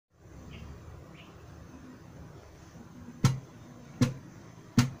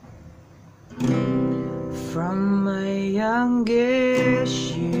from my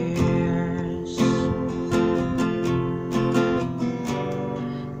youngest years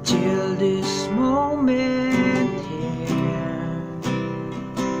till this moment here.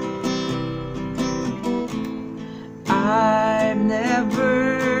 I've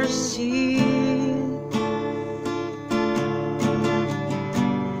never seen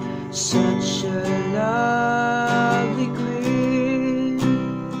such a lovely queen.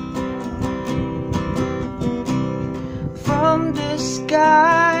 From the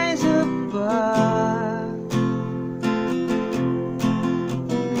skies above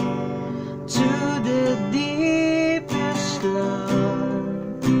to the deepest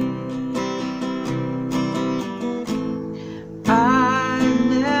love, I've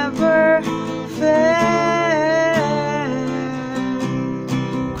never felt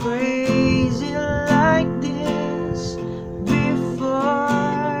crazy like this before.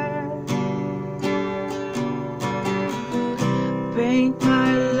 Paint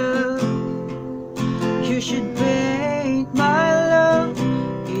my love, you should paint my love.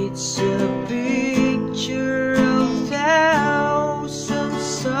 It's a picture of thousand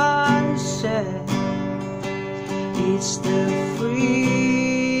sunsets. It's the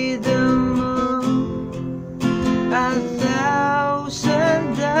freedom of a thousand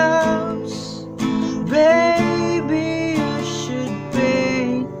doubts. Baby, you should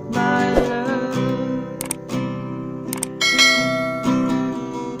paint my love.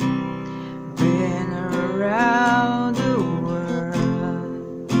 Been around the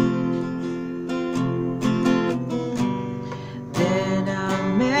world, then I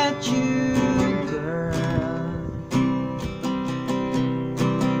met you, girl.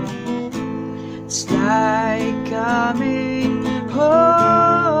 It's like coming home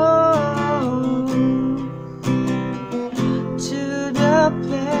to the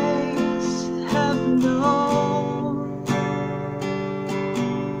place I've known.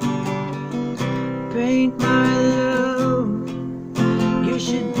 Paint my love, you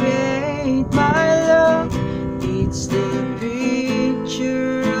should paint my love. It's the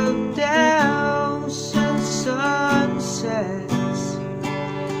picture of thousand sunsets.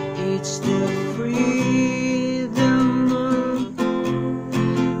 It's the freedom of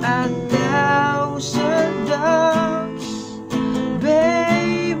a thousand doves.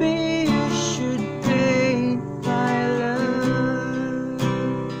 Baby, you should paint my love.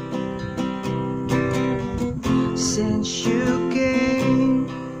 Since you came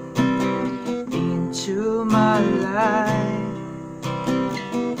into my life,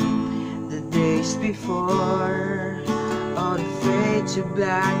 the days before all the fade to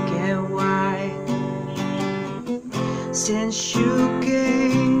black and white. Since you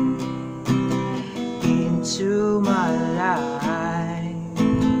came into my life,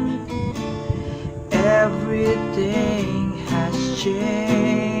 everything has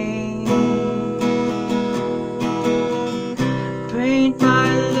changed. Paint my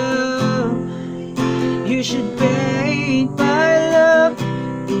love, you should paint my love.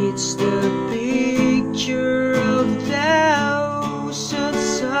 It's the picture of thousand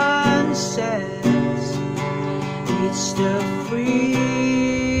sunsets. It's the free